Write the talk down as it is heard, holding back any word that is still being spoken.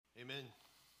Amen.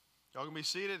 Y'all can be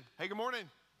seated. Hey, good morning.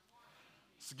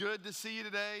 It's good to see you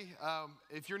today.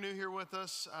 If you're new here with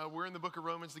us, we're in the book of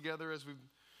Romans together as we've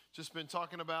just been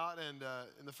talking about. And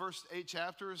in the first 8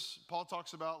 chapters, Paul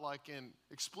talks about, like in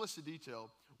explicit detail,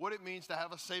 what it means to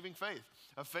have a saving faith,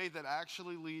 a faith that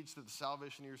actually leads to the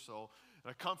salvation of your soul,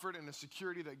 and a comfort and a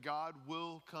security that God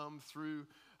will come through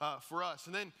for us.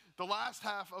 And then the last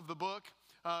half of the book,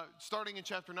 starting in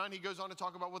chapter 9, he goes on to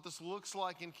talk about what this looks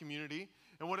like in community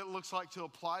and what it looks like to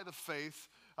apply the faith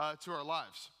to our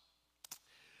lives.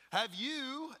 Have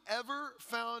you ever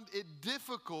found it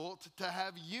difficult to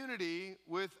have unity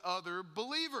with other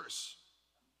believers?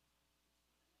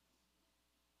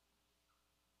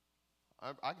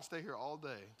 I can stay here all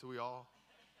day until we all.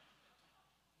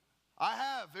 I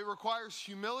have. It requires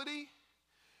humility.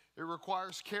 It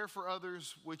requires care for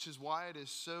others, which is why it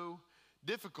is so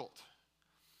difficult.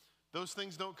 Those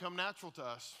things don't come natural to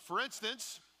us. For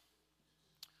instance,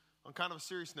 on kind of a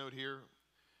serious note here,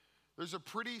 there's a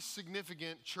pretty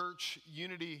significant church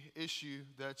unity issue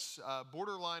that's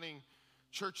borderlining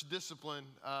church discipline,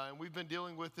 and we've been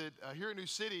dealing with it here at New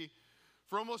City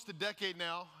for almost a decade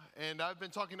now, and I've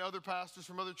been talking to other pastors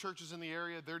from other churches in the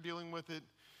area. They're dealing with it.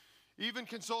 Even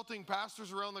consulting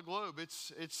pastors around the globe,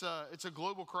 it's a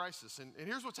global crisis, and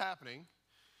here's what's happening.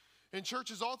 In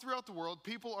churches all throughout the world,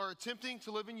 people are attempting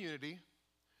to live in unity,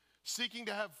 seeking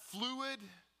to have fluid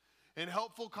and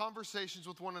helpful conversations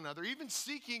with one another, even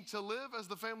seeking to live as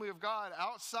the family of God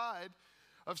outside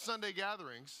of Sunday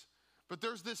gatherings. But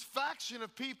there's this faction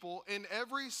of people in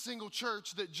every single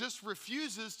church that just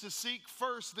refuses to seek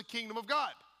first the kingdom of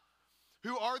God.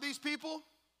 Who are these people?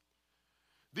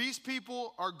 These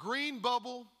people are green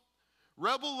bubble,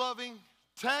 rebel-loving,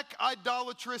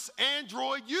 tech-idolatrous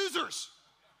Android users.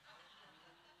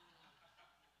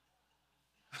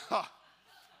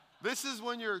 This is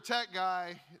when your tech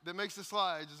guy that makes the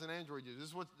slides is an Android user.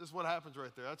 This is what happens right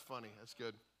there. That's funny. That's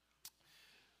good.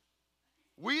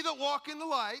 We that walk in the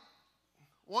light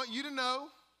want you to know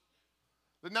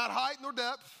that not height nor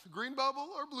depth, green bubble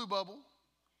or blue bubble,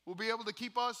 will be able to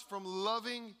keep us from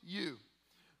loving you.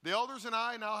 The elders and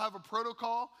I now have a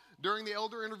protocol during the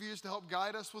elder interviews to help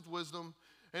guide us with wisdom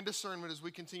and discernment as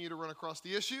we continue to run across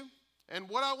the issue. And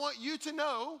what I want you to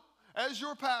know as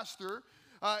your pastor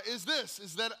is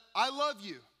that I love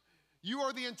you. You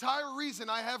are the entire reason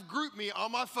I have GroupMe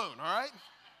on my phone, all right?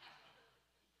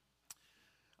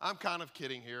 I'm kind of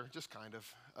kidding here, just kind of.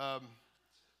 Of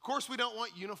course, we don't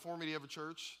want uniformity of a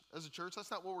church. As a church,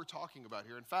 that's not what we're talking about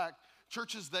here. In fact,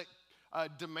 churches that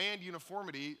demand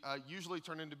uniformity usually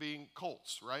turn into being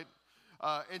cults, right?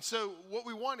 And so what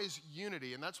we want is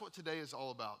unity, and that's what today is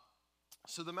all about.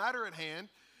 So the matter at hand,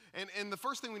 and the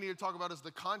first thing we need to talk about is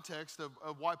the context of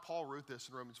why Paul wrote this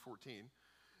in Romans 14,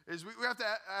 is we have to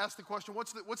ask the question,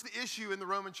 what's the issue in the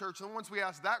Roman church? And once we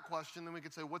ask that question, then we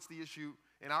can say, what's the issue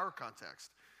in our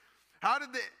context? How did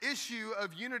the issue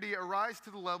of unity arise to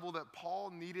the level that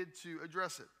Paul needed to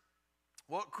address it?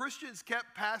 Well, Christians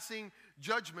kept passing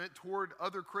judgment toward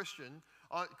other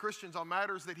Christians on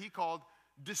matters that he called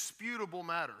disputable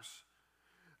matters.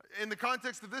 In the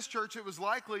context of this church, it was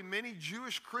likely many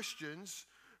Jewish Christians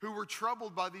who were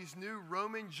troubled by these new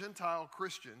Roman Gentile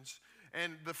Christians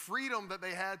and the freedom that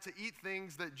they had to eat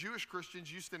things that Jewish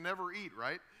Christians used to never eat,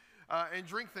 right? And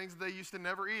drink things that they used to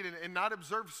never eat and not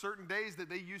observe certain days that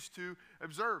they used to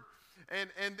observe. And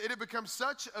it had become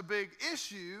such a big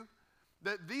issue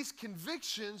that these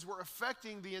convictions were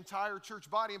affecting the entire church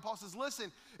body. And Paul says,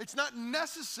 listen, it's not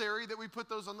necessary that we put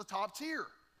those on the top tier.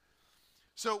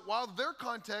 So while their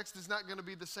context is not going to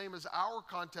be the same as our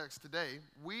context today,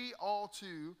 we all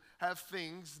too have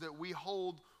things that we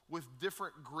hold with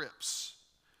different grips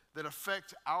that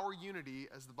affect our unity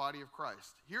as the body of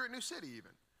Christ, here at New City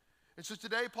even. And so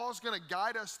today Paul's going to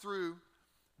guide us through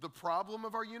the problem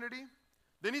of our unity.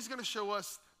 Then he's going to show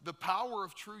us the power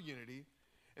of true unity.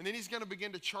 And then he's going to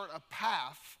begin to chart a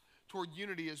path toward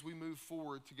unity as we move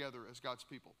forward together as God's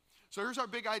people. So here's our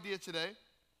big idea today.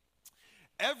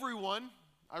 Everyone,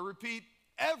 I repeat,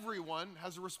 everyone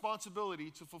has a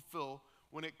responsibility to fulfill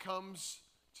when it comes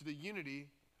to the unity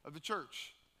of the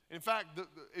church. In fact,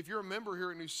 if you're a member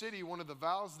here at New City, one of the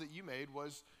vows that you made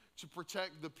was to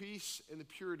protect the peace and the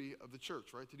purity of the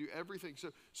church, right? To do everything.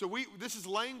 So this is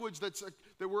language that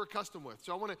we're accustomed with.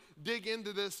 So I want to dig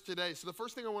into this today. So the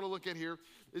first thing I want to look at here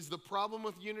is the problem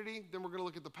with unity. Then we're going to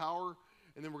look at the power,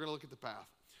 and then we're going to look at the path.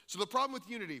 So the problem with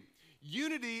unity.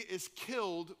 Unity is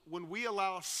killed when we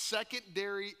allow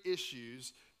secondary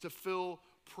issues to fill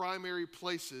primary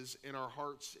places in our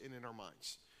hearts and in our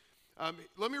minds.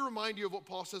 Let me remind you of what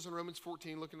Paul says in Romans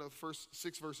 14, looking at the first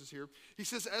 6 verses here. He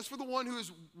says, as for the one who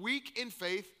is weak in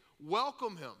faith,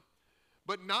 welcome him,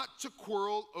 but not to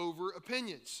quarrel over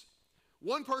opinions.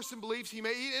 One person believes he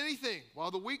may eat anything,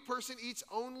 while the weak person eats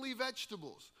only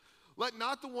vegetables. Let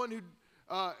not the one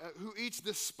who eats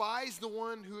despise the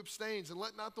one who abstains, and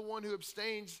let not the one who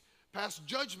abstains pass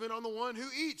judgment on the one who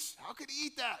eats. How could he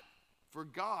eat that? For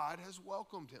God has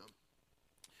welcomed him.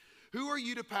 Who are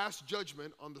you to pass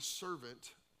judgment on the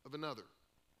servant of another?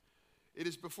 It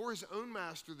is before his own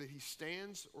master that he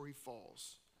stands or he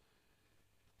falls.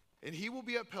 And he will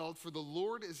be upheld, for the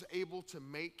Lord is able to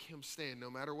make him stand,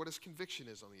 no matter what his conviction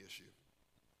is on the issue.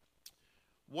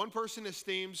 One person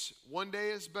esteems one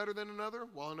day as better than another,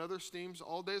 while another esteems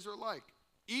all days are alike.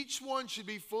 Each one should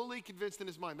be fully convinced in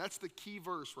his mind. That's the key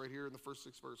verse right here in the first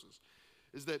 6 verses,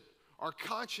 is that our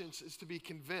conscience is to be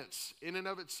convinced in and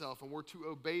of itself, and we're to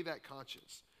obey that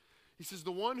conscience. He says,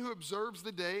 the one who observes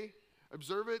the day,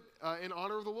 observe it in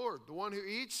honor of the Lord. The one who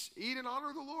eats, eat in honor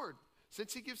of the Lord,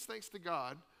 since he gives thanks to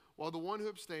God, while the one who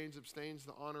abstains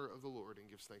the honor of the Lord and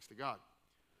gives thanks to God.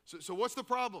 So what's the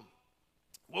problem?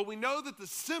 Well, we know that the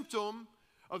symptom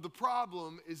of the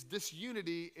problem is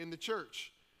disunity in the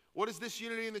church. What is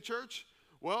disunity in the church?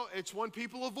 Well, it's when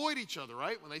people avoid each other,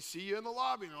 right? When they see you in the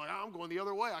lobby, they're like, oh, I'm going the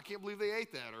other way. I can't believe they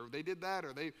ate that, or they did that,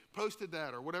 or they posted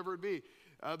that, or whatever it be.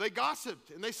 They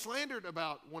gossiped and they slandered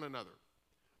about one another.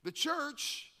 The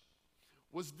church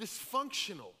was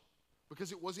dysfunctional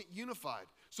because it wasn't unified.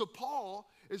 So Paul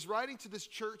is writing to this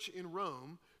church in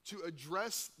Rome to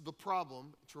address the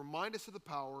problem, to remind us of the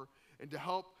power, and to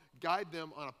help guide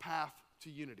them on a path to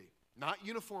unity. Not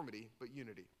uniformity, but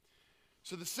unity.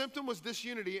 So the symptom was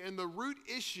disunity, and the root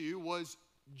issue was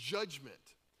judgment.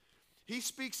 He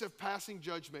speaks of passing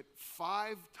judgment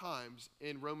 5 times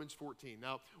in Romans 14.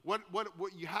 Now, what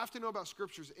you have to know about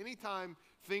Scripture is anytime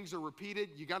things are repeated,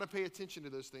 you got to pay attention to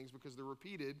those things because they're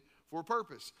repeated for a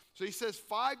purpose. So he says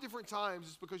 5 different times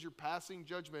it's because you're passing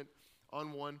judgment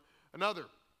on one another.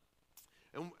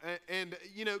 And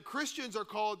you know, Christians are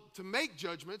called to make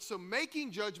judgments, so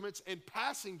making judgments and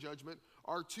passing judgment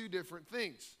are 2 different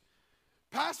things.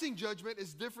 Passing judgment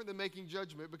is different than making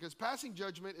judgment because passing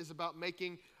judgment is about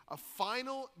making a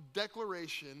final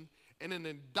declaration and an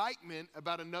indictment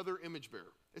about another image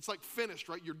bearer. It's like finished,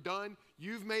 right? You're done.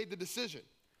 You've made the decision.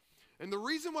 And the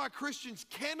reason why Christians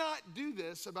cannot do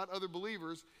this about other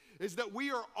believers is that we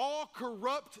are all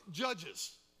corrupt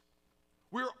judges.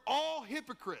 We're all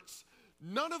hypocrites.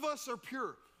 None of us are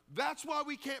pure. That's why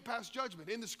we can't pass judgment.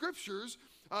 In the Scriptures,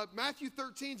 Matthew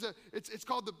 13, it's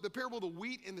called the parable of the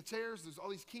wheat and the tares. There's all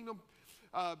these kingdom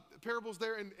parables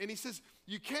there. And he says,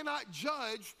 you cannot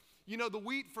judge, the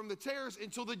wheat from the tares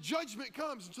until the judgment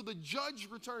comes, until the judge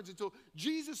returns, until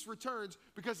Jesus returns,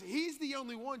 because he's the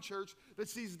only one, church, that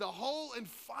sees the whole and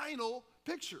final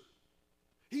picture.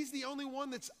 He's the only one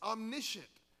that's omniscient.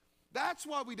 That's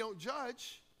why we don't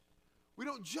judge. We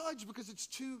don't judge because it's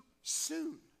too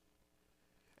soon.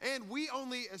 And we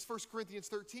only, as 1 Corinthians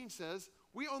 13 says,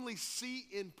 we only see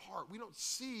in part. We don't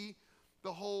see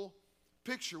the whole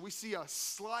picture. We see a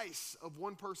slice of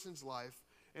one person's life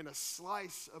and a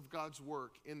slice of God's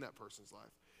work in that person's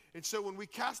life. And so when we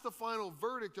cast the final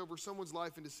verdict over someone's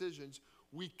life and decisions,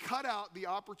 we cut out the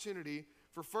opportunity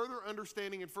for further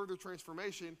understanding and further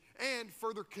transformation and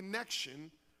further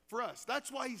connection for us.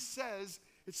 That's why he says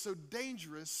it's so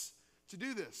dangerous to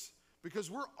do this,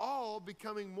 because we're all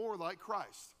becoming more like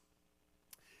Christ.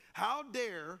 How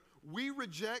dare we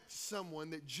reject someone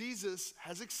that Jesus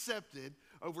has accepted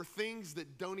over things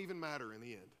that don't even matter in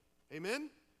the end? Amen?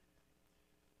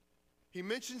 He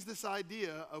mentions this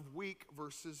idea of weak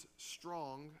versus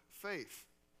strong faith.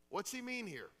 What's he mean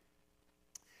here?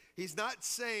 He's not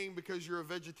saying because you're a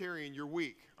vegetarian, you're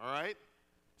weak, all right?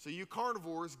 So you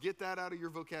carnivores, get that out of your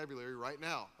vocabulary right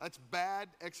now. That's bad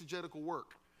exegetical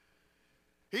work.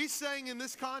 He's saying in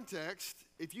this context,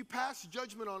 if you pass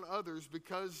judgment on others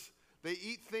because they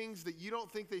eat things that you don't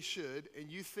think they should,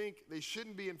 and you think they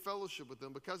shouldn't be in fellowship with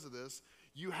them because of this,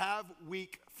 you have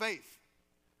weak faith.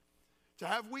 To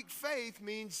have weak faith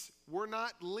means we're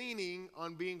not leaning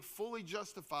on being fully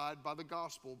justified by the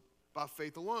gospel by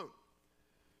faith alone.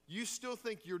 You still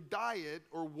think your diet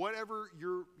or whatever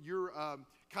your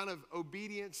kind of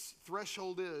obedience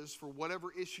threshold is for whatever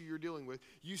issue you're dealing with,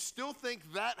 you still think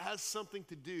that has something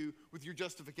to do with your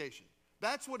justification.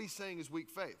 That's what he's saying is weak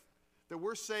faith. That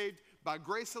we're saved by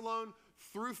grace alone,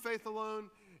 through faith alone,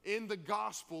 in the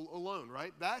gospel alone,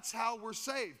 right? That's how we're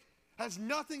saved. Has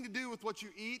nothing to do with what you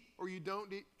eat or you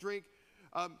don't drink.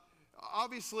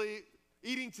 Obviously,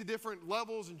 eating to different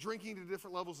levels and drinking to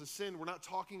different levels is sin. We're not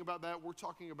talking about that. We're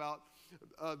talking about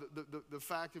the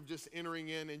fact of just entering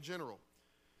in general.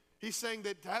 He's saying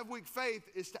that to have weak faith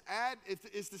is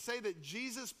to say that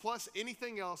Jesus plus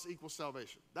anything else equals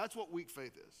salvation. That's what weak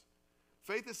faith is.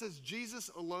 Faith that says Jesus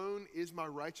alone is my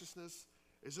righteousness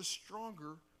is a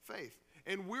stronger faith.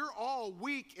 And we're all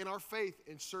weak in our faith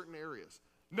in certain areas.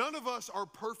 None of us are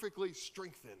perfectly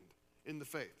strengthened in the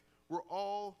faith. We're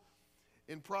all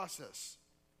in process.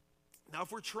 Now,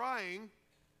 if we're trying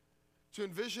to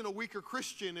envision a weaker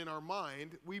Christian in our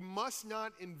mind, we must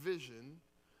not envision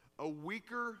a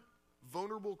weaker,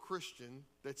 vulnerable Christian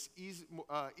that's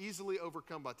easily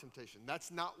overcome by temptation.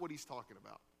 That's not what he's talking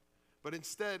about. But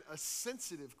instead, a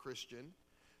sensitive Christian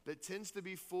that tends to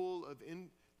be full of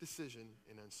indecision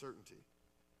and uncertainty.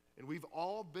 And we've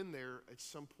all been there at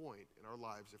some point in our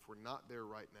lives if we're not there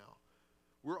right now.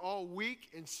 We're all weak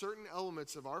in certain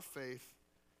elements of our faith,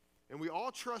 and we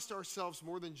all trust ourselves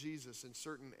more than Jesus in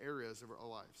certain areas of our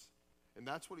lives. And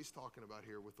that's what he's talking about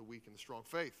here with the weak and the strong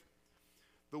faith.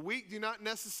 The weak do not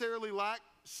necessarily lack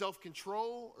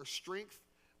self-control or strength,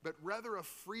 but rather a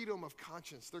freedom of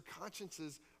conscience. Their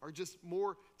consciences are just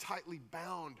more tightly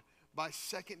bound by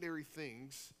secondary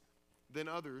things than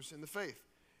others in the faith.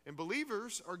 And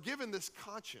believers are given this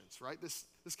conscience, right? This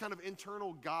kind of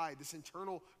internal guide, this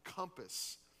internal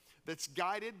compass that's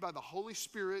guided by the Holy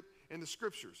Spirit and the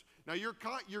Scriptures. Now, your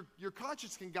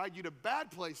conscience can guide you to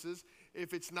bad places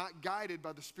if it's not guided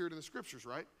by the Spirit and the Scriptures,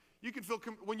 right? You can feel,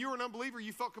 when you were an unbeliever,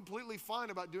 you felt completely fine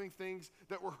about doing things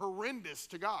that were horrendous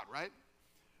to God, right?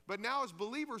 But now as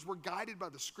believers, we're guided by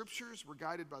the Scriptures, we're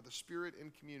guided by the Spirit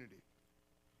and community.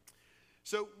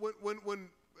 So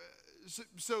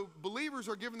So believers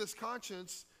are given this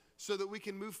conscience so that we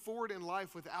can move forward in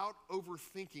life without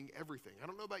overthinking everything. I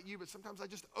don't know about you, but sometimes I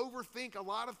just overthink a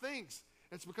lot of things.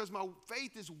 It's because my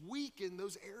faith is weak in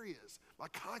those areas. My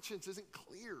conscience isn't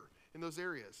clear in those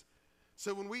areas.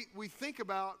 So when we think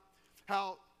about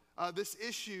how this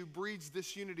issue breeds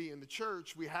disunity in the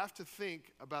church, we have to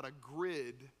think about a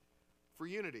grid for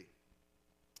unity.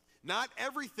 Not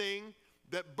everything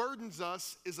that burdens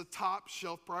us is a top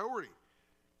shelf priority.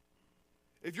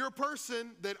 If you're a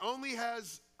person that only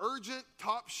has urgent,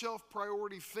 top shelf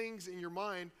priority things in your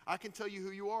mind, I can tell you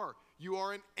who you are. You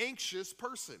are an anxious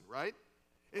person, right?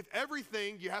 If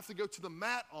everything you have to go to the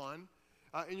mat on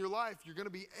in your life, you're going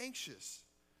to be anxious.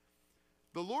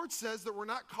 The Lord says that we're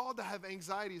not called to have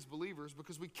anxiety as believers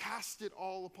because we cast it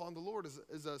all upon the Lord,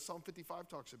 as Psalm 55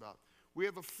 talks about. We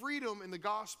have a freedom in the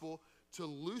gospel to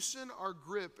loosen our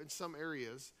grip in some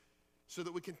areas so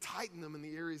that we can tighten them in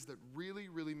the areas that really,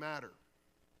 really matter.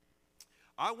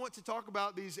 I want to talk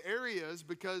about these areas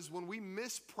because when we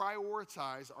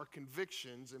misprioritize our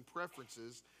convictions and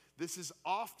preferences, this is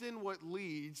often what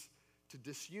leads to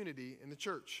disunity in the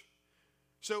church.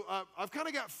 So I've kind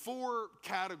of got 4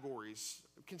 categories,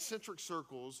 concentric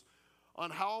circles,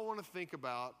 on how I want to think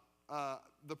about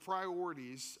the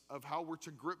priorities of how we're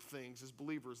to grip things as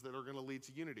believers that are going to lead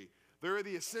to unity. There are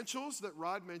the essentials that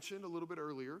Rod mentioned a little bit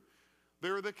earlier.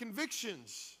 There are the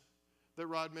convictions that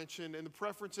Rod mentioned and the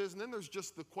preferences, and then there's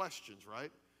just the questions,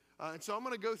 right? And so I'm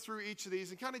going to go through each of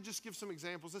these and kind of just give some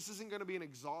examples. This isn't going to be an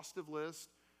exhaustive list,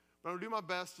 but I'm going to do my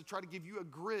best to try to give you a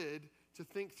grid to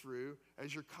think through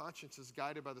as your conscience is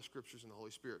guided by the Scriptures and the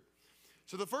Holy Spirit.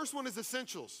 So the first one is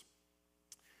essentials.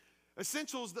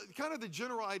 Essentials, kind of the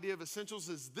general idea of essentials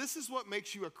is this is what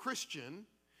makes you a Christian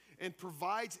and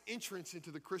provides entrance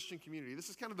into the Christian community. This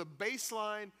is kind of the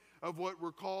baseline of what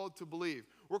we're called to believe.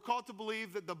 We're called to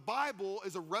believe that the Bible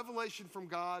is a revelation from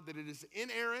God, that it is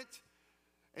inerrant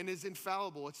and is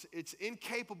infallible. It's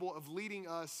incapable of leading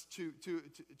us to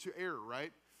error,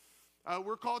 right?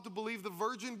 We're called to believe the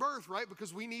virgin birth, right?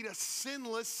 Because we need a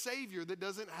sinless Savior that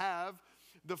doesn't have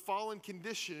the fallen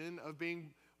condition of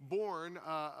being born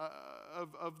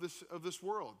of this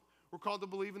world. We're called to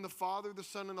believe in the Father, the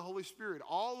Son, and the Holy Spirit,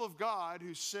 all of God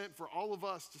who's sent for all of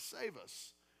us to save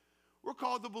us. We're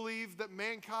called to believe that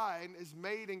mankind is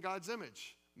made in God's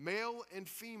image, male and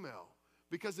female.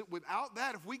 Because without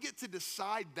that, if we get to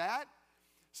decide that,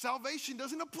 salvation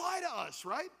doesn't apply to us,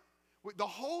 right? The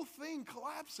whole thing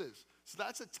collapses. So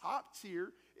that's a top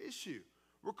tier issue.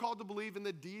 We're called to believe in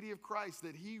the deity of Christ,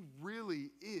 that he really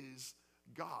is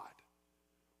God.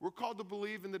 We're called to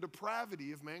believe in the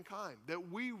depravity of mankind,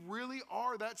 that we really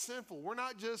are that sinful. We're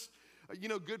not just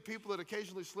good people that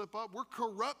occasionally slip up. We're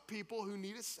corrupt people who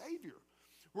need a Savior.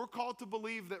 We're called to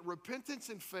believe that repentance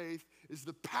and faith is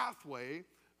the pathway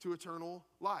to eternal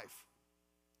life.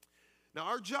 Now,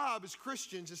 our job as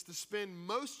Christians is to spend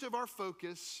most of our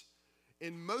focus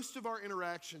and most of our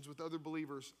interactions with other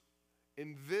believers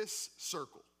in this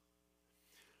circle.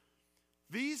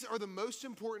 These are the most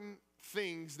important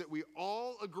things that we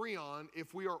all agree on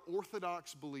if we are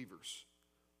Orthodox believers.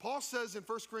 Paul says in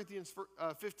 1 Corinthians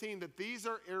 15 that these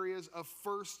are areas of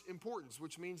first importance,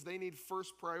 which means they need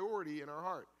first priority in our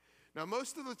heart. Now,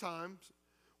 most of the times,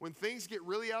 when things get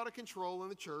really out of control in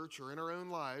the church or in our own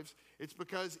lives, it's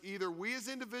because either we as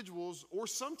individuals or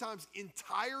sometimes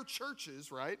entire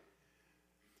churches, right,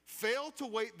 fail to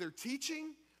weight their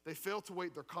teaching, they fail to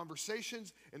weight their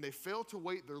conversations, and they fail to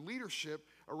weight their leadership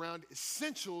around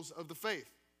essentials of the faith.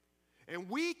 And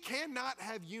we cannot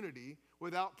have unity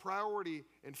without priority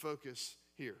and focus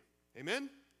here. Amen?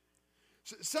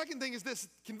 So second thing is this,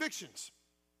 convictions.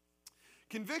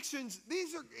 Convictions,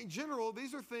 these are, in general,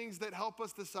 these are things that help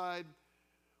us decide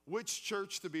which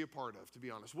church to be a part of, to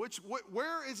be honest.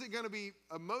 Where is it going to be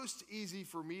most easy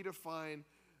for me to find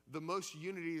the most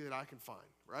unity that I can find,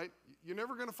 right? You're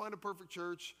never going to find a perfect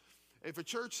church. If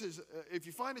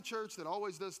you find a church that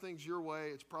always does things your way,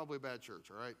 it's probably a bad church,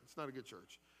 all right? It's not a good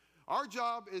church. Our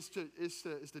job is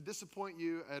to disappoint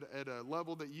you at a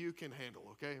level that you can handle,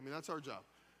 okay? I mean, that's our job.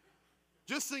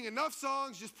 Just sing enough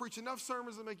songs, just preach enough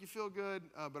sermons that make you feel good,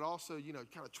 but also,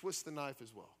 kind of twist the knife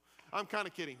as well. I'm kind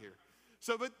of kidding here.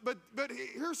 So, but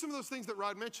here's some of those things that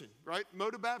Rod mentioned, right?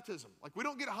 Mode of baptism. Like, we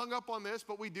don't get hung up on this,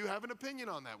 but we do have an opinion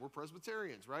on that. We're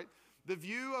Presbyterians, right? The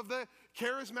view of the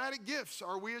charismatic gifts.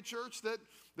 Are we a church that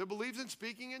believes in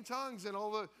speaking in tongues and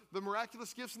all the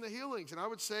miraculous gifts and the healings? And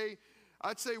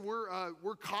I'd say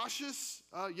we're cautious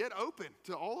yet open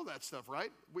to all of that stuff,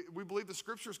 right? We believe the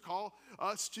scriptures call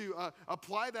us to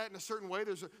apply that in a certain way.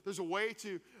 There's a way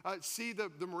to see the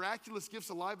miraculous gifts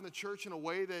alive in the church in a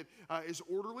way that is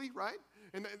orderly, right?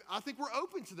 And I think we're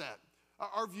open to that.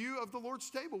 Our view of the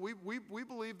Lord's table, we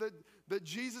believe that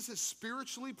Jesus is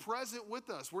spiritually present with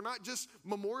us. We're not just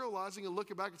memorializing and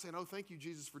looking back and saying, oh, thank you,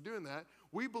 Jesus, for doing that.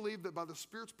 We believe that by the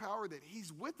Spirit's power that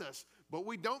he's with us, but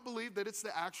we don't believe that it's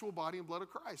the actual body and blood of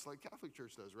Christ like Catholic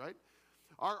Church does, right?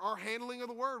 Our handling of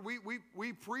the Word,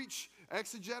 we preach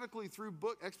expositionally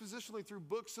through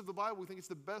books of the Bible. We think it's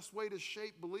the best way to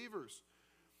shape believers.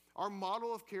 Our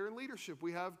model of care and leadership,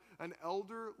 we have an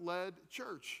elder-led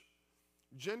church.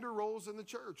 Gender roles in the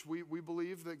church. We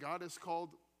believe that God has called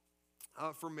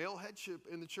for male headship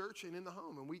in the church and in the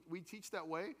home, and we teach that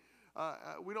way.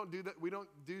 We don't do that. We don't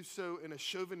do so in a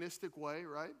chauvinistic way,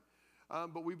 right?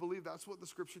 But we believe that's what the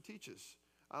Scripture teaches.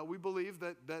 We believe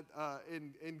that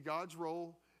in God's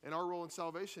role and our role in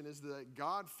salvation is that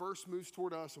God first moves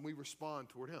toward us and we respond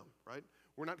toward him, right?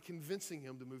 We're not convincing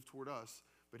him to move toward us,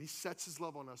 but he sets his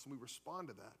love on us and we respond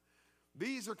to that.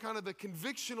 These are kind of the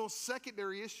convictional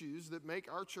secondary issues that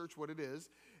make our church what it is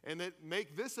and that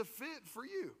make this a fit for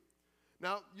you.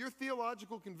 Now, your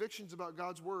theological convictions about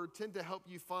God's word tend to help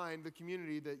you find the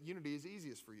community that unity is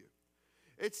easiest for you.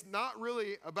 It's not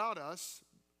really about us,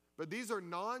 but these are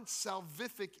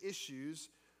non-salvific issues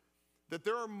that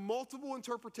there are multiple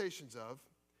interpretations of.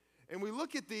 And we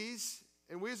look at these,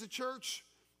 and we as a church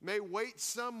may weight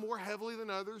some more heavily than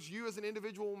others. You as an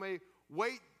individual may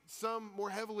weight some more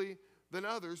heavily than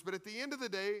others. But at the end of the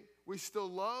day, we still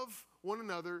love one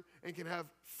another and can have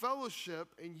fellowship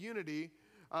and unity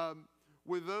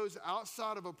with those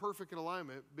outside of a perfect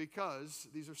alignment because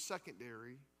these are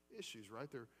secondary issues, right?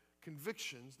 They're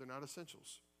convictions, they're not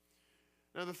essentials.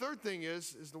 Now, the third thing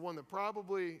is the one that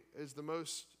probably is the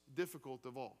most difficult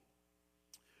of all.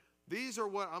 These are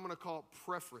what I'm going to call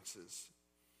preferences.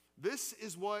 This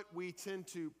is what we tend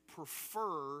to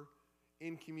prefer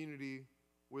in community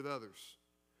with others.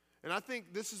 And I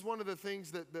think this is one of the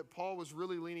things that Paul was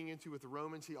really leaning into with the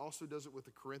Romans. He also does it with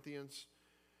the Corinthians.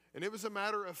 And it was a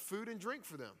matter of food and drink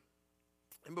for them.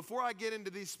 And before I get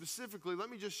into these specifically, let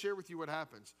me just share with you what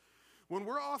happens. When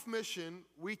we're off mission,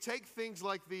 we take things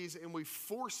like these and we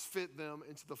force fit them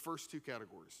into the first two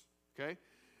categories, okay?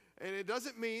 And it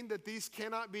doesn't mean that these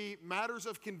cannot be matters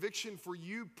of conviction for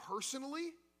you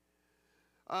personally,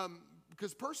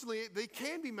 because personally, they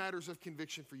can be matters of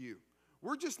conviction for you.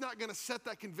 We're just not going to set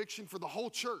that conviction for the whole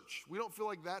church. We don't feel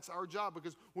like that's our job,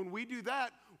 because when we do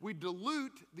that, we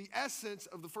dilute the essence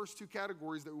of the first two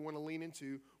categories that we want to lean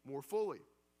into more fully.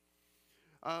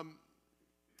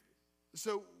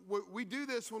 So we do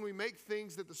this when we make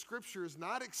things that the Scripture is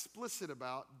not explicit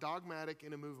about dogmatic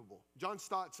and immovable. John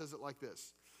Stott says it like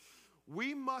this: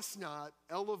 we must not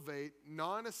elevate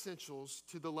non-essentials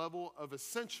to the level of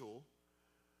essential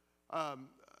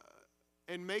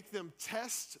and make them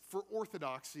tests for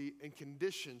orthodoxy and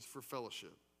conditions for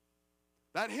fellowship.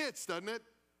 That hits, doesn't it?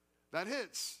 That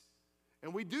hits.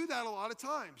 And we do that a lot of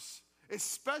times,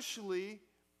 especially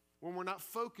when we're not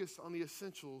focused on the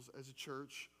essentials as a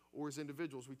church or as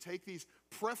individuals. We take these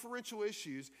preferential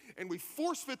issues and we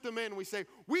force fit them in and we say,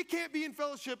 we can't be in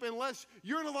fellowship unless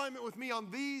you're in alignment with me on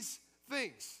these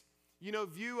things. You know,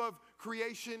 view of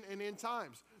creation and end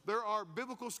times. There are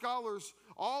biblical scholars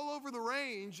all over the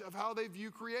range of how they view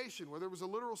creation, whether it was a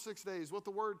literal 6 days, what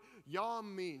the word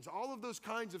yom means, all of those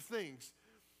kinds of things.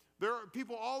 There are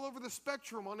people all over the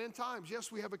spectrum on end times.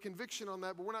 Yes, we have a conviction on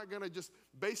that, but we're not going to just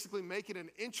basically make it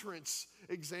an entrance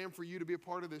exam for you to be a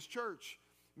part of this church.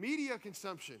 Media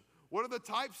consumption. What are the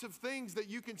types of things that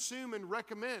you consume and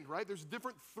recommend, right? There's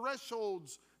different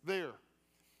thresholds there.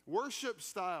 Worship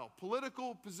style,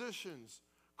 political positions,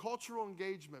 cultural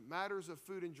engagement, matters of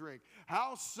food and drink,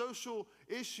 how social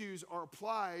issues are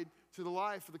applied to the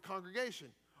life of the congregation.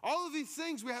 All of these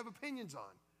things we have opinions on.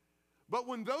 But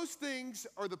when those things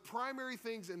are the primary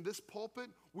things in this pulpit,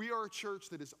 we are a church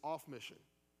that is off mission.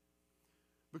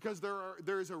 Because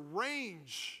there is a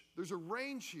range, there's a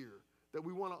range here that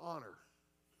we want to honor.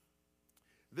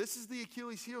 This is the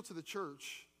Achilles heel to the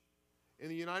church in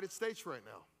the United States right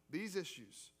now, these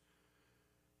issues.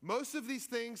 Most of these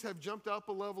things have jumped up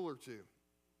a level or two.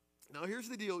 Now, here's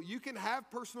the deal. You can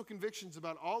have personal convictions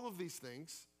about all of these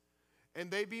things, and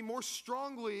they be more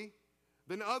strongly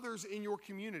than others in your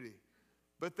community.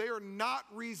 But they are not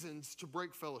reasons to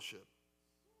break fellowship.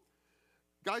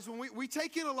 Guys, when we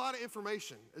take in a lot of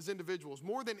information as individuals,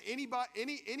 more than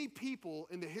any people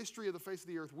in the history of the face of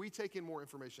the earth, we take in more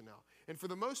information now. And for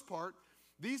the most part,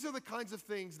 these are the kinds of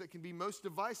things that can be most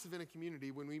divisive in a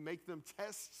community when we make them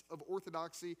tests of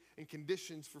orthodoxy and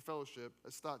conditions for fellowship,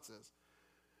 as Stott says.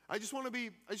 I just want to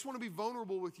be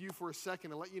vulnerable with you for a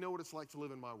second and let you know what it's like to live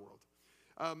in my world.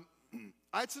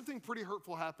 I had something pretty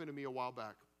hurtful happen to me a while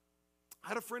back. I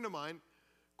had a friend of mine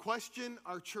question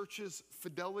our church's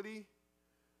fidelity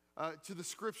to the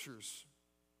scriptures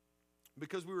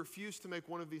because we refused to make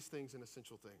one of these things an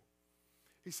essential thing.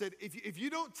 He said, if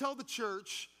you don't tell the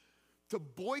church to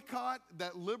boycott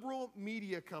that liberal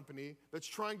media company that's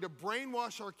trying to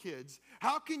brainwash our kids,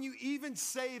 how can you even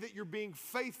say that you're being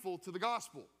faithful to the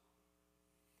gospel?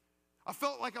 I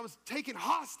felt like I was taken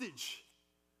hostage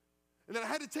and that I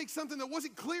had to take something that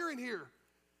wasn't clear in here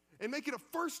and make it a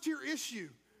first-tier issue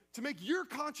to make your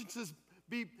consciences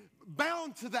be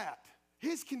bound to that.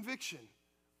 His conviction.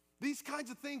 These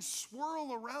kinds of things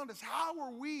swirl around us. How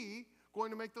are we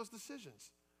going to make those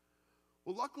decisions?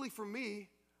 Well, luckily for me,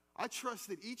 I trust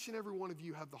that each and every one of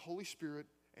you have the Holy Spirit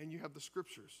and you have the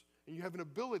Scriptures. And you have an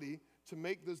ability to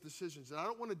make those decisions. And I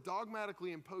don't want to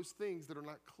dogmatically impose things that are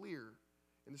not clear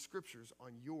in the Scriptures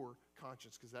on your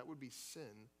conscience, because that would be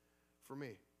sin for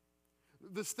me.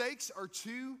 The stakes are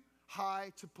too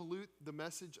high to pollute the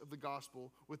message of the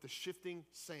gospel with the shifting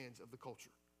sands of the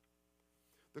culture.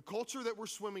 The culture that we're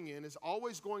swimming in is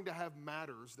always going to have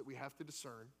matters that we have to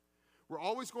discern. We're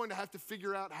always going to have to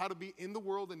figure out how to be in the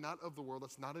world and not of the world.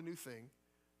 That's not a new thing.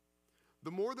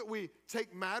 The more that we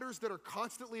take matters that are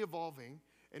constantly evolving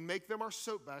and make them our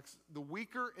soapbox, the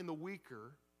weaker and the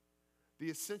weaker the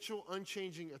essential,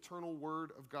 unchanging, eternal Word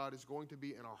of God is going to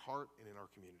be in our heart and in our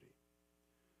community.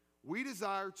 We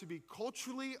desire to be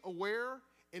culturally aware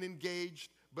and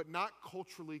engaged, but not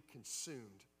culturally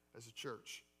consumed as a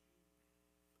church.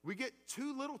 We get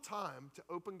too little time to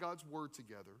open God's Word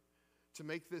together to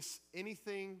make this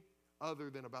anything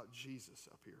other than about Jesus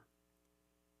up here.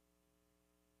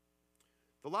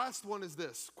 The last one is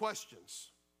this,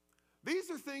 questions. These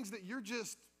are things that you're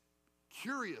just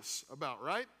curious about,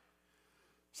 right?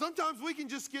 Sometimes we can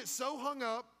just get so hung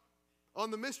up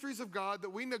on the mysteries of God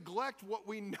that we neglect what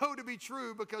we know to be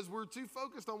true because we're too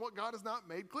focused on what God has not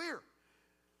made clear.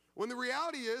 When the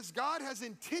reality is, God has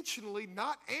intentionally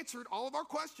not answered all of our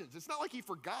questions. It's not like He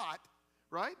forgot,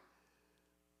 right?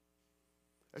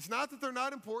 It's not that they're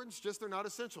not important, it's just they're not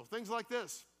essential. Things like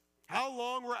this. How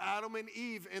long were Adam and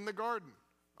Eve in the garden?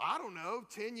 I don't know,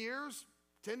 10 years,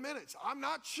 10 minutes. I'm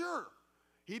not sure.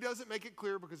 He doesn't make it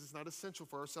clear because it's not essential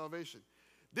for our salvation.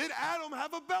 Did Adam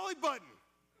have a belly button?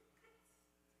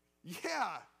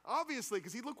 Yeah, obviously,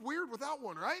 because he looked weird without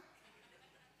one, right?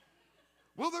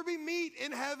 Will there be meat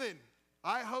in heaven?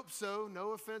 I hope so.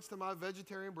 No offense to my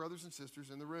vegetarian brothers and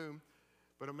sisters in the room,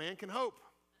 but a man can hope.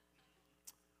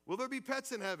 Will there be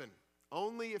pets in heaven?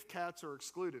 Only if cats are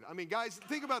excluded. I mean, guys,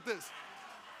 think about this.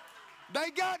 They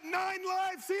got 9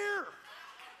 lives here.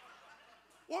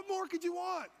 What more could you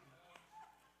want?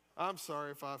 I'm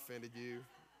sorry if I offended you.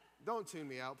 Don't tune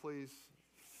me out, please.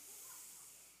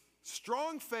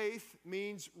 Strong faith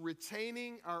means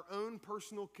retaining our own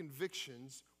personal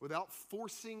convictions without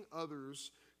forcing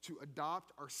others to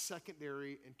adopt our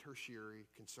secondary and tertiary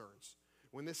concerns.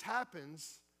 When this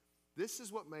happens, this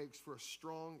is what makes for a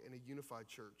strong and a unified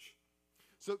church.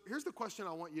 So here's the question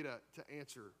I want you to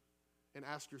answer and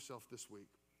ask yourself this week,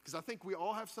 because I think we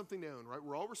all have something to own, right?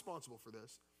 We're all responsible for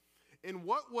this. In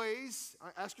what ways,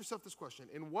 ask yourself this question,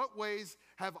 in what ways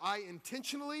have I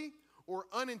intentionally or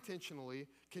unintentionally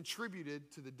contributed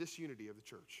to the disunity of the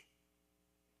church?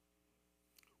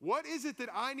 What is it that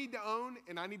I need to own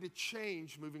and I need to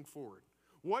change moving forward?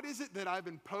 What is it that I've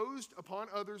imposed upon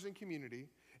others in community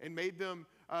and made them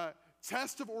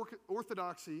tests of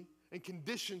orthodoxy and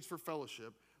conditions for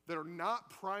fellowship that are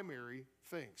not primary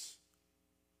things?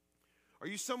 Are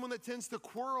you someone that tends to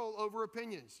quarrel over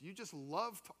opinions? You just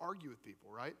love to argue with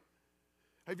people, right?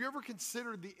 Have you ever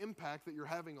considered the impact that you're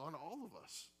having on all of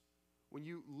us when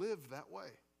you live that way?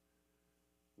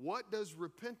 What does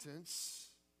repentance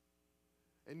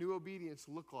and new obedience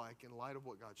look like in light of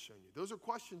what God's shown you? Those are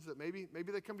questions that maybe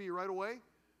they come to you right away,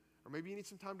 or maybe you need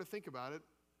some time to think about it,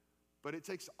 but it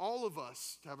takes all of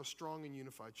us to have a strong and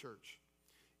unified church.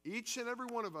 Each and every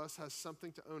one of us has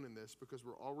something to own in this because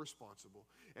we're all responsible,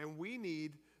 and we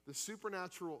need the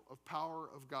supernatural power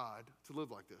of God to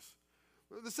live like this.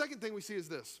 The second thing we see is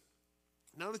this.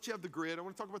 Now that you have the grid, I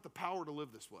want to talk about the power to live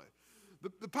this way.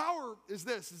 The power is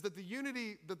this, is that the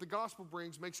unity that the gospel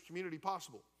brings makes community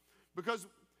possible. Because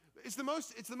it's the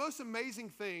most amazing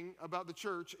thing about the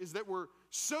church is that we're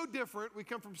so different. We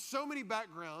come from so many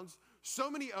backgrounds, so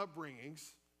many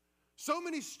upbringings, so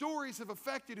many stories have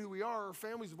affected who we are, our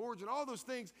families of origin, all those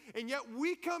things, and yet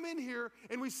we come in here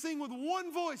and we sing with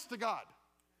one voice to God.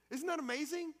 Isn't that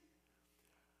amazing?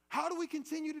 How do we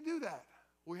continue to do that?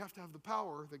 We have to have the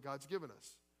power that God's given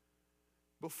us.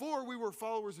 Before we were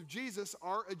followers of Jesus,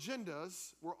 our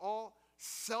agendas were all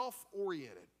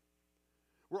self-oriented.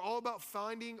 We're all about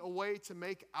finding a way to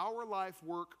make our life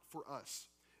work for us.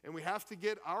 And we have to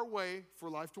get our way for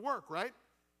life to work, right?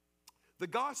 The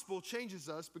gospel changes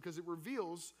us because it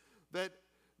reveals that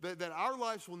our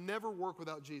lives will never work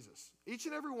without Jesus. Each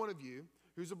and every one of you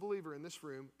who's a believer in this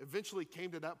room eventually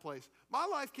came to that place. My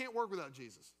life can't work without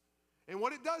Jesus. And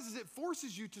what it does is it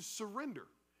forces you to surrender.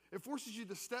 It forces you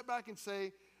to step back and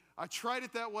say, I tried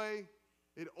it that way.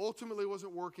 It ultimately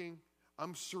wasn't working.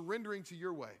 I'm surrendering to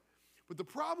your way. But the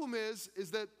problem is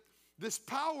that this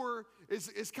power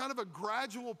is kind of a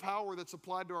gradual power that's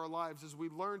applied to our lives as we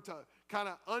learn to kind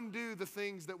of undo the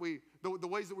things that the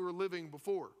ways that we were living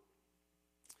before.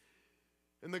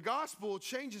 And the gospel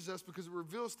changes us because it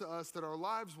reveals to us that our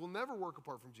lives will never work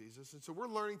apart from Jesus. And so we're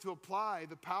learning to apply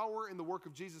the power and the work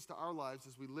of Jesus to our lives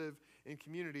as we live in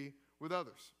community with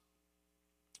others.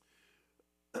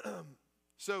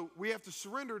 So we have to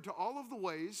surrender to all of the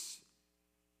ways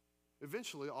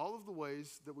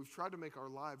that we've tried to make our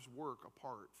lives work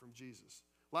apart from Jesus.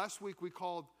 Last week we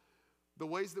called the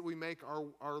ways that we make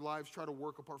our lives try to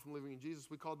work apart from living in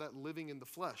Jesus, we called that living in the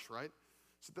flesh, right?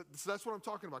 So that's what I'm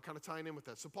talking about, kind of tying in with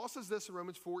that. So Paul says this in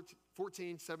Romans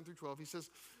 14, 7 through 12. He says,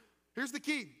 here's the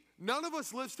key. None of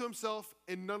us lives to himself,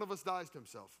 and none of us dies to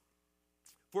himself.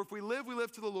 For if we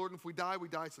live to the Lord, and if we die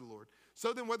to the Lord.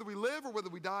 So then whether we live or whether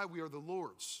we die, we are the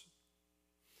Lord's.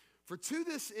 For to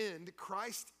this end,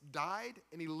 Christ died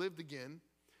and he lived again,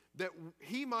 that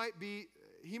he might be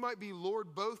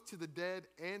Lord both to the dead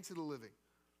and to the living.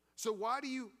 So why do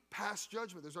you pass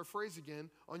judgment? There's our phrase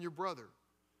again, on your brother.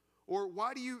 Or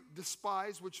why do you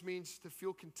despise, which means to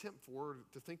feel contempt for, or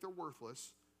to think they're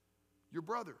worthless, your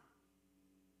brother?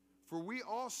 For we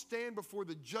all stand before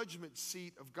the judgment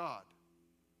seat of God.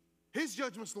 His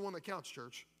judgment's the one that counts,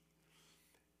 church.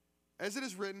 As it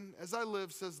is written, as I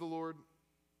live, says the Lord,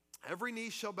 every knee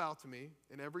shall bow to me,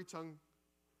 and every tongue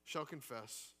shall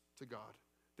confess to God.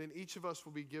 Then each of us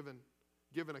will be given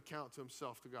account to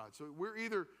himself, to God. So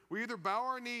we either bow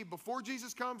our knee before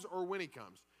Jesus comes or when he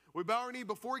comes. We bow our knee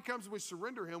before he comes and we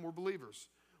surrender him, we're believers.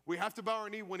 We have to bow our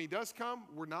knee when he does come,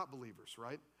 we're not believers,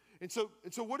 right? And so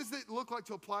what does it look like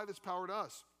to apply this power to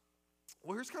us?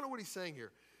 Well, here's kind of what he's saying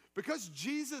here. Because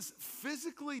Jesus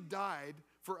physically died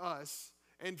for us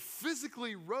and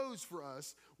physically rose for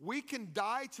us, we can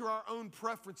die to our own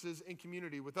preferences in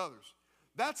community with others.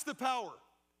 That's the power.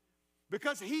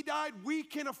 Because he died, we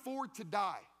can afford to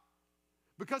die.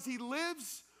 Because he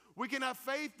lives, we can have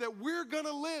faith that we're going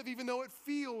to live even though it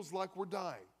feels like we're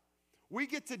dying. We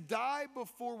get to die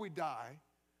before we die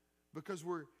because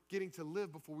we're getting to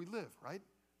live before we live, right?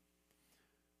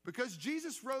 Because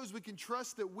Jesus rose, we can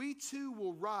trust that we too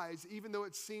will rise even though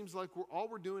it seems like all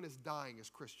we're doing is dying as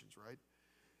Christians, right?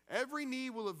 Every knee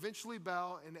will eventually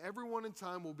bow, and everyone in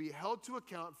time will be held to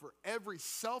account for every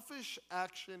selfish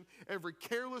action, every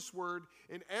careless word,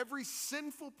 and every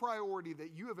sinful priority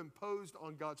that you have imposed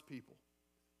on God's people.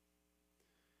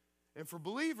 And for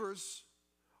believers,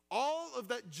 all of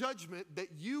that judgment that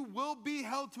you will be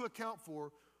held to account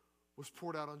for was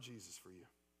poured out on Jesus for you.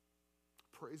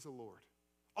 Praise the Lord.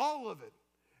 All of it.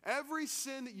 Every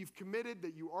sin that you've committed,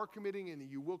 that you are committing, and that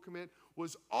you will commit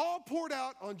was all poured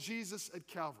out on Jesus at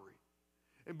Calvary.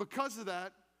 And because of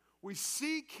that, We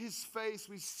seek his face.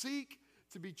 We seek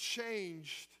to be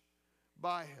changed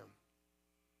by him.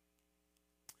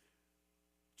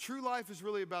 True life is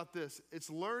really about this. It's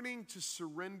learning to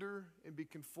surrender and be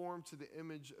conformed to the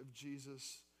image of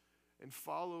Jesus and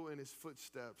follow in his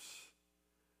footsteps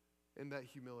in that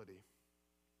humility.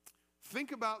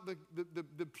 Think about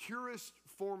the purest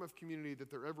form of community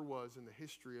that there ever was in the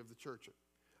history of the church.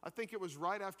 I think it was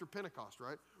right after Pentecost,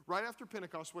 right? Right after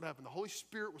Pentecost, what happened? The Holy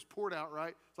Spirit was poured out,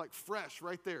 right? It's like fresh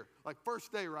right there, like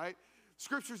first day, right?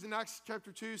 Scriptures in Acts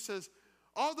chapter 2 says,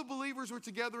 all the believers were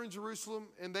together in Jerusalem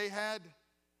and they had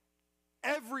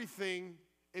everything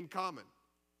in common.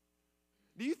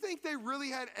 Do you think they really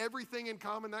had everything in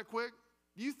common that quick?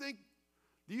 Do you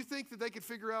think that they could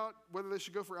figure out whether they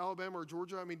should go for Alabama or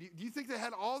Georgia? I mean, do you think they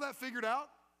had all that figured out,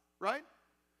 right?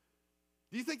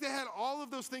 Do you think they had all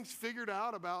of those things figured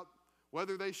out about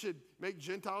whether they should make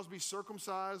Gentiles be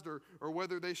circumcised or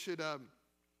whether they should,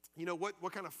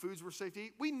 what kind of foods were safe to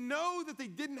eat? We know that they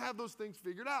didn't have those things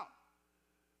figured out.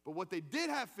 But what they did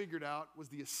have figured out was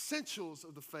the essentials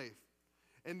of the faith.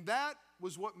 And that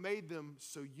was what made them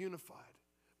so unified.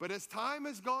 But as time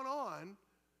has gone on,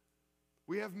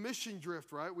 we have mission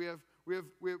drift, right?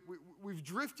 We've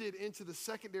drifted into the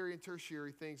secondary and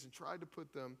tertiary things and tried to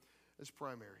put them as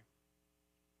primary.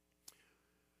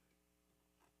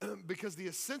 Because the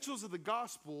essentials of the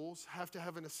Gospels have to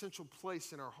have an essential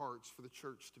place in our hearts for the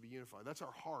church to be unified. That's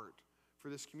our heart for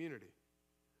this community.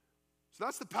 So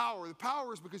that's the power. The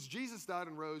power is because Jesus died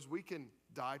and rose, we can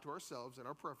die to ourselves and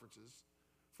our preferences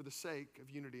for the sake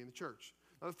of unity in the church.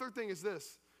 Now the third thing is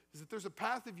this, is that there's a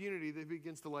path of unity that he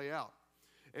begins to lay out.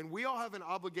 And we all have an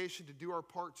obligation to do our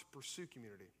part to pursue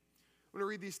community. I'm going to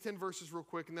read these 10 verses real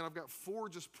quick, and then I've got 4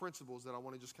 just principles that I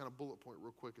want to just kind of bullet point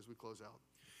real quick as we close out.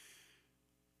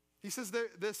 He says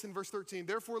this in verse 13,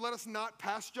 therefore let us not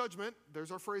pass judgment,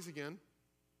 there's our phrase again,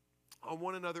 on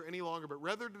one another any longer, but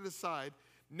rather to decide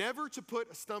never to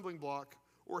put a stumbling block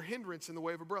or hindrance in the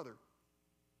way of a brother.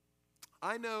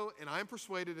 I know and I am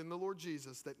persuaded in the Lord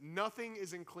Jesus that nothing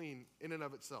is unclean in and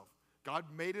of itself. God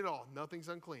made it all, nothing's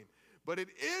unclean. But it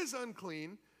is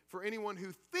unclean for anyone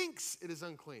who thinks it is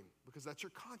unclean, because that's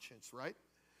your conscience, right?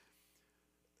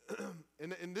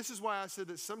 And this is why I said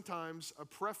that sometimes a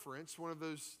preference, one of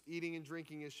those eating and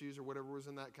drinking issues or whatever was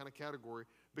in that kind of category,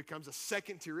 becomes a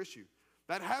second-tier issue.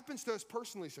 That happens to us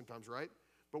personally sometimes, right?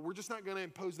 But we're just not going to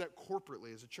impose that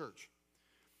corporately as a church.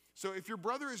 So if your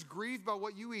brother is grieved by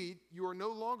what you eat, you are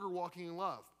no longer walking in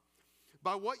love.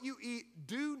 By what you eat,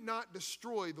 do not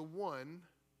destroy the one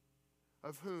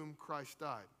of whom Christ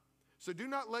died. So do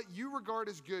not let you regard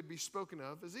as good be spoken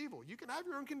of as evil. You can have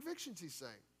your own convictions, he's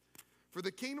saying. For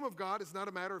the kingdom of God is not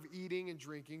a matter of eating and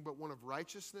drinking, but one of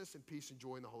righteousness and peace and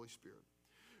joy in the Holy Spirit.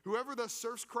 Whoever thus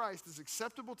serves Christ is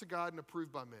acceptable to God and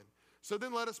approved by men. So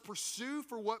then let us pursue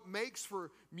for what makes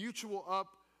for mutual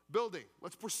upbuilding.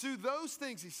 Let's pursue those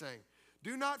things, he's saying.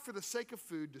 Do not for the sake of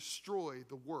food destroy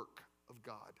the work of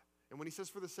God. And when he says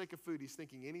for the sake of food, he's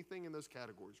thinking anything in those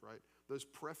categories, right? Those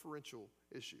preferential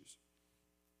issues.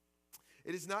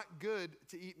 It is not good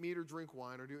to eat meat or drink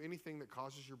wine or do anything that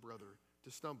causes your brother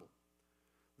to stumble.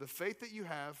 The faith that you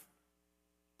have,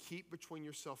 keep between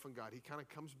yourself and God. He kind of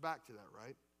comes back to that,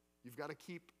 right? You've got to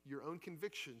keep your own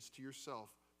convictions to yourself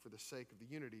for the sake of the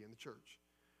unity in the church.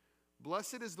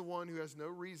 Blessed is the one who has no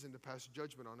reason to pass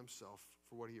judgment on himself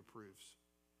for what he approves.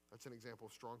 That's an example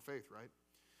of strong faith, right?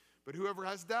 But whoever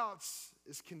has doubts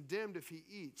is condemned if he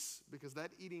eats, because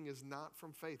that eating is not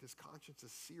from faith. His conscience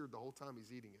is seared the whole time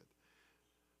he's eating it.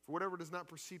 For whatever does not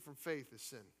proceed from faith is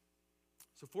sin.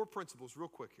 So 4 principles real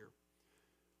quick here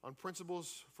on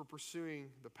principles for pursuing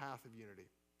the path of unity.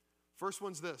 First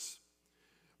one's this.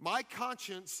 My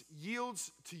conscience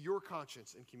yields to your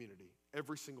conscience in community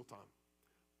every single time.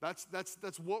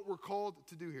 That's what we're called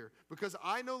to do here. Because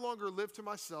I no longer live to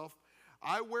myself.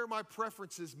 I wear my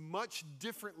preferences much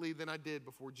differently than I did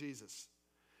before Jesus.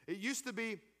 It used to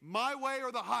be my way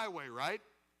or the highway, right?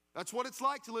 That's what it's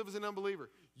like to live as an unbeliever.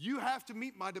 You have to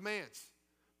meet my demands.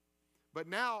 But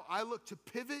now I look to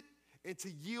pivot and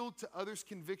to yield to others'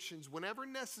 convictions whenever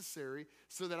necessary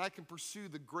so that I can pursue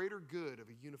the greater good of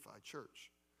a unified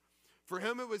church. For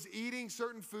him, it was eating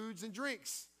certain foods and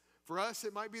drinks. For us,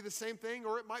 it might be the same thing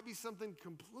or it might be something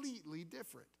completely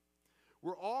different.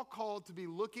 We're all called to be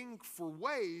looking for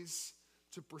ways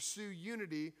to pursue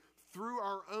unity through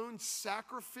our own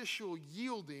sacrificial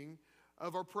yielding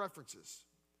of our preferences.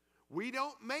 We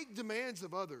don't make demands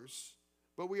of others,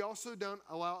 but we also don't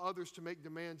allow others to make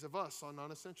demands of us on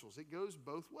non-essentials. It goes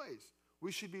both ways.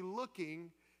 We should be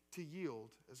looking to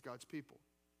yield as God's people.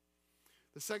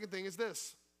 The second thing is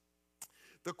this.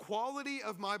 The quality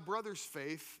of my brother's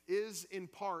faith is in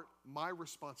part my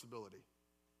responsibility.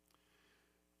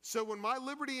 So when my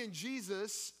liberty in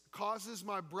Jesus causes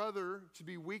my brother to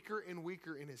be weaker and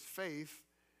weaker in his faith,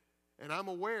 and I'm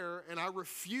aware and I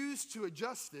refuse to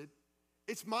adjust it,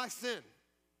 it's my sin.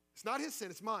 It's not his sin,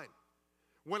 it's mine.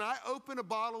 When I open a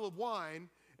bottle of wine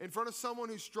in front of someone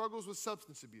who struggles with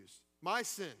substance abuse, my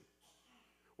sin.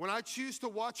 When I choose to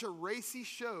watch a racy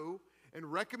show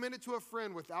and recommend it to a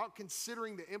friend without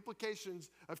considering the implications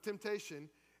of temptation,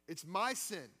 it's my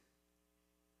sin.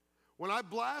 When I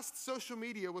blast social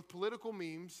media with political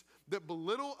memes that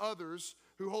belittle others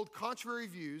who hold contrary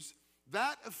views,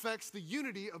 that affects the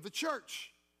unity of the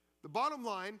church. The bottom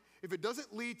line, if it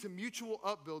doesn't lead to mutual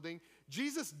upbuilding,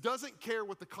 Jesus doesn't care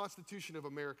what the Constitution of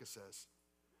America says.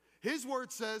 His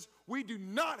word says we do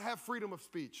not have freedom of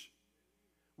speech.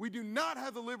 We do not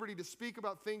have the liberty to speak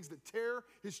about things that tear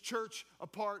his church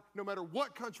apart, no matter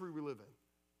what country we live in.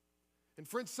 And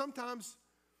friends, sometimes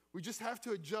we just have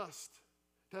to adjust,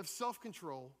 to have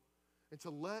self-control, and to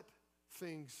let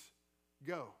things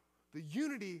go. The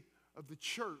unity of the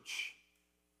church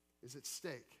is at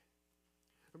stake.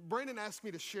 Brandon asked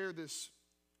me to share this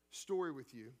story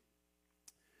with you.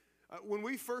 When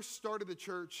we first started the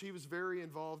church, he was very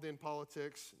involved in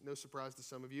politics, no surprise to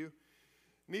some of you.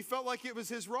 And he felt like it was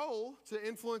his role to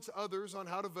influence others on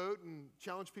how to vote and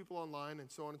challenge people online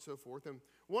and so on and so forth. And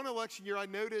one election year, I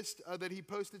noticed that he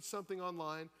posted something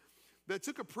online that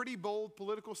took a pretty bold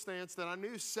political stance that I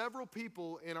knew several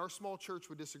people in our small church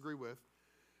would disagree with.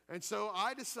 And so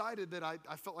I decided that I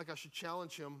felt like I should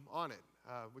challenge him on it,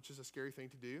 which is a scary thing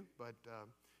to do, but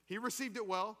he received it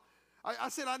well. I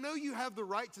said, I know you have the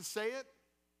right to say it,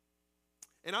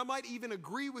 and I might even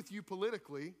agree with you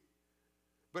politically,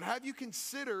 but have you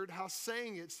considered how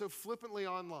saying it so flippantly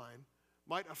online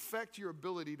might affect your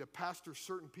ability to pastor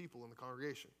certain people in the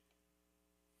congregation?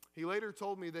 He later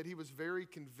told me that he was very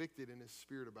convicted in his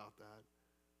spirit about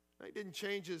that. He didn't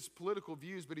change his political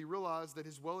views, but he realized that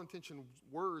his well-intentioned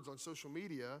words on social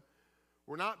media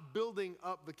were not building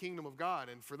up the kingdom of God,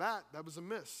 and for that was a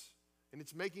miss. And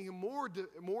it's making him more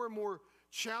and more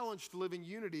challenged to live in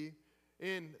unity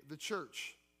in the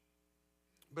church.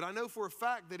 But I know for a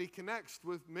fact that he connects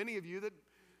with many of you that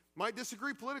might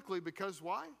disagree politically because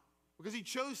why? Because he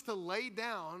chose to lay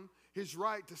down his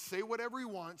right to say whatever he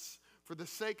wants for the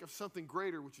sake of something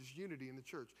greater, which is unity in the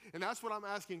church. And that's what I'm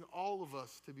asking all of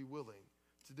us to be willing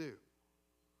to do.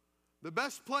 The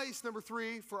best place, number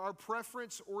 3, for our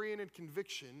preference-oriented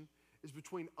conviction is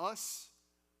between us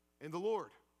and the Lord.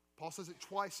 Paul says it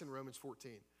twice in Romans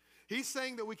 14. He's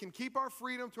saying that we can keep our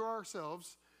freedom to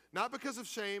ourselves, not because of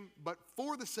shame, but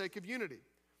for the sake of unity.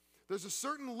 There's a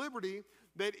certain liberty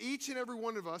that each and every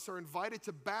one of us are invited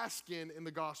to bask in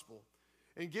the gospel,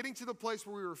 and getting to the place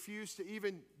where we refuse to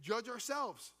even judge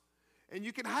ourselves. And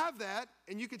you can have that,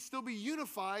 and you can still be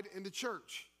unified in the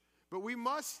church. But we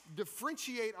must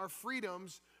differentiate our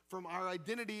freedoms from our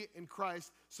identity in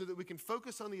Christ so that we can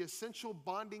focus on the essential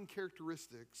bonding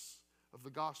characteristics of the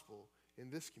gospel in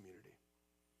this community.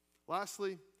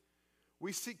 Lastly,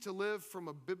 we seek to live from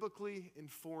a biblically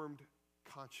informed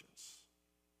conscience.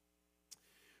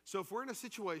 So if we're in a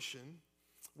situation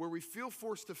where we feel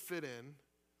forced to fit in,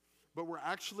 but we're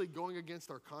actually going against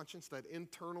our conscience, that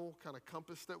internal kind of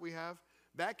compass that we have,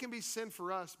 that can be sin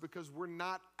for us because we're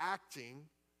not acting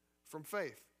from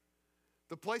faith.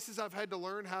 The places I've had to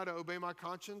learn how to obey my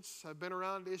conscience have been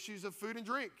around issues of food and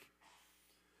drink.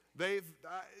 The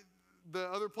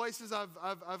other places I've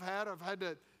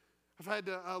had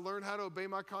to learn how to obey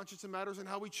my conscience in matters in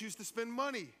how we choose to spend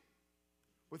money,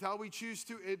 with how we choose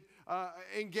to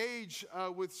engage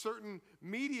with certain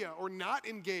media or not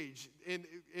engage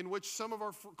in which some of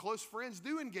our close friends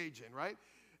do engage in, right?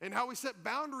 And how we set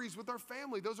boundaries with our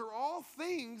family. Those are all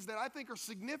things that I think are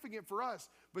significant for us,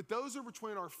 but those are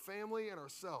between our family and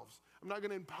ourselves. I'm not going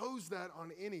to impose that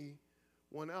on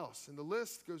anyone else. And the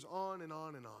list goes on and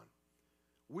on and on.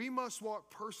 We must walk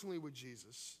personally with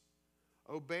Jesus,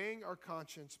 obeying our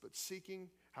conscience, but seeking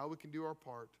how we can do our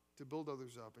part to build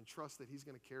others up and trust that he's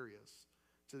going to carry us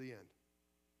to the end.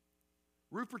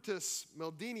 Rupertus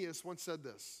Meldenius once said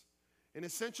this: in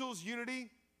essentials, unity;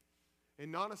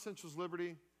 in non-essentials,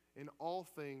 liberty; in all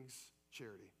things,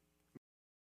 charity.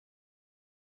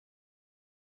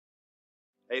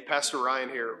 Hey, Pastor Ryan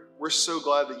here. We're so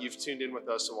glad that you've tuned in with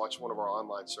us and watched one of our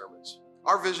online sermons.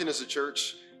 Our vision as a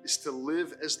church is to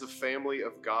live as the family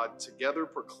of God, together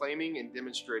proclaiming and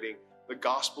demonstrating the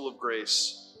gospel of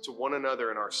grace to one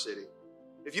another in our city.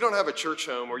 If you don't have a church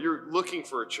home or you're looking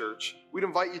for a church, we'd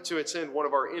invite you to attend one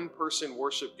of our in-person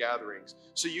worship gatherings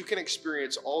so you can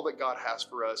experience all that God has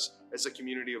for us as a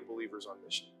community of believers on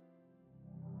mission.